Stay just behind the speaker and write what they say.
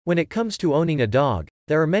When it comes to owning a dog,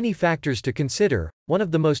 there are many factors to consider, one of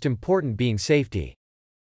the most important being safety.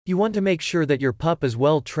 You want to make sure that your pup is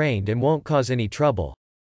well trained and won't cause any trouble.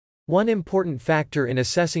 One important factor in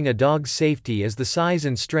assessing a dog's safety is the size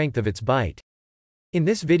and strength of its bite. In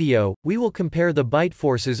this video, we will compare the bite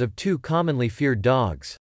forces of two commonly feared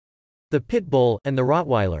dogs, the Pitbull and the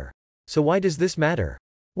Rottweiler. So why does this matter?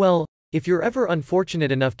 Well, if you're ever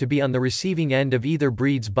unfortunate enough to be on the receiving end of either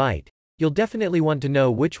breed's bite, you'll definitely want to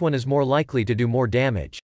know which one is more likely to do more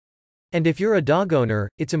damage. And if you're a dog owner,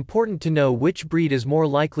 it's important to know which breed is more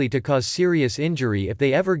likely to cause serious injury if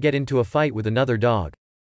they ever get into a fight with another dog.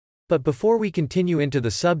 But before we continue into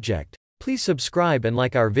the subject, please subscribe and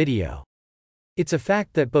like our video. It's a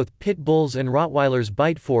fact that both Pitbulls and Rottweilers'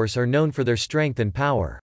 bite force are known for their strength and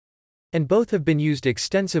power. And both have been used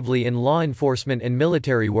extensively in law enforcement and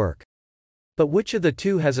military work. But which of the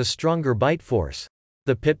two has a stronger bite force?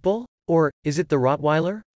 The Pitbull? Or is it the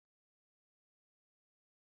Rottweiler?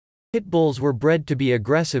 Pitbulls were bred to be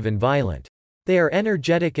aggressive and violent. They are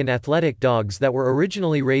energetic and athletic dogs that were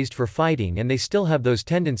originally raised for fighting, and they still have those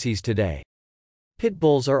tendencies today.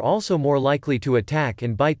 Pitbulls are also more likely to attack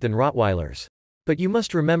and bite than Rottweilers. But you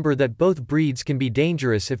must remember that both breeds can be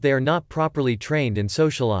dangerous if they are not properly trained and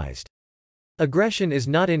socialized. Aggression is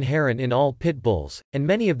not inherent in all Pitbulls, and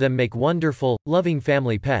many of them make wonderful, loving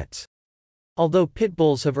family pets. Although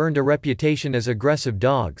Pitbulls have earned a reputation as aggressive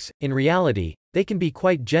dogs, in reality, they can be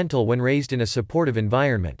quite gentle when raised in a supportive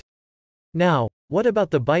environment. Now, what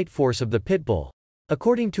about the bite force of the Pitbull?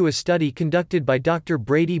 According to a study conducted by Dr.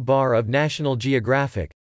 Brady Barr of National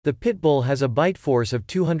Geographic, the Pitbull has a bite force of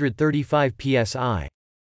 235 psi.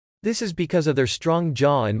 This is because of their strong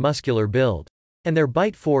jaw and muscular build. And their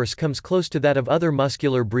bite force comes close to that of other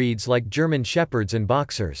muscular breeds like German shepherds and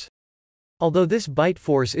boxers. Although this bite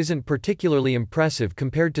force isn't particularly impressive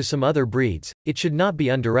compared to some other breeds, it should not be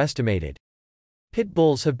underestimated.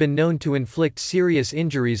 Pitbulls have been known to inflict serious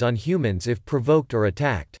injuries on humans if provoked or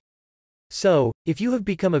attacked. So, if you have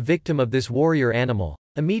become a victim of this warrior animal,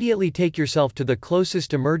 immediately take yourself to the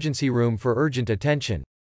closest emergency room for urgent attention.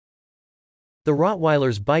 The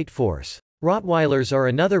Rottweiler's bite force. Rottweilers are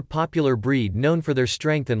another popular breed known for their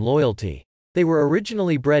strength and loyalty. They were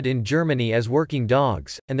originally bred in Germany as working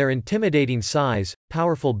dogs, and their intimidating size,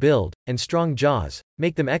 powerful build, and strong jaws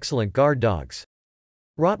make them excellent guard dogs.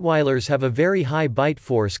 Rottweilers have a very high bite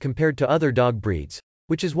force compared to other dog breeds,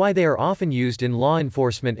 which is why they are often used in law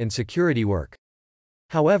enforcement and security work.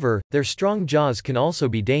 However, their strong jaws can also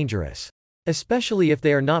be dangerous, especially if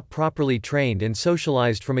they are not properly trained and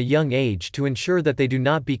socialized from a young age to ensure that they do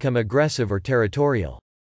not become aggressive or territorial.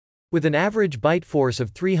 With an average bite force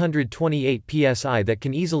of 328 psi that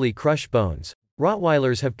can easily crush bones,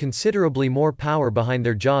 Rottweilers have considerably more power behind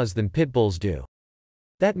their jaws than Pitbulls do.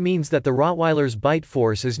 That means that the Rottweiler's bite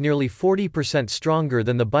force is nearly 40% stronger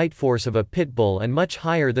than the bite force of a Pitbull and much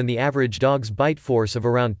higher than the average dog's bite force of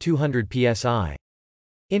around 200 psi.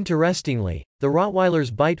 Interestingly, the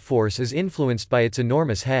Rottweiler's bite force is influenced by its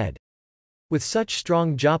enormous head. With such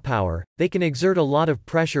strong jaw power, they can exert a lot of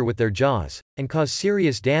pressure with their jaws, and cause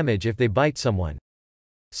serious damage if they bite someone.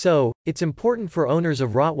 So, it's important for owners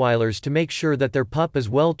of Rottweilers to make sure that their pup is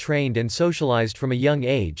well trained and socialized from a young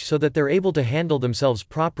age so that they're able to handle themselves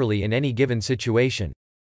properly in any given situation.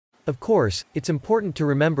 Of course, it's important to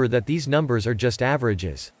remember that these numbers are just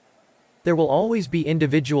averages. There will always be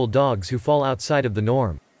individual dogs who fall outside of the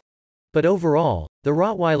norm. But overall, the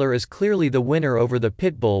Rottweiler is clearly the winner over the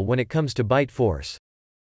Pitbull when it comes to bite force.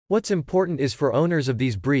 What's important is for owners of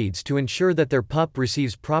these breeds to ensure that their pup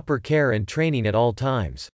receives proper care and training at all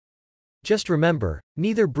times. Just remember,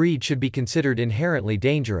 neither breed should be considered inherently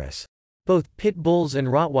dangerous. Both Pitbulls and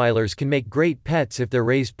Rottweilers can make great pets if they're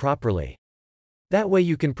raised properly. That way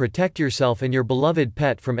you can protect yourself and your beloved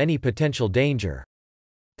pet from any potential danger.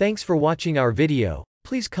 Thanks for watching our video.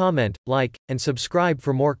 Please comment, like, and subscribe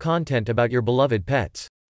for more content about your beloved pets.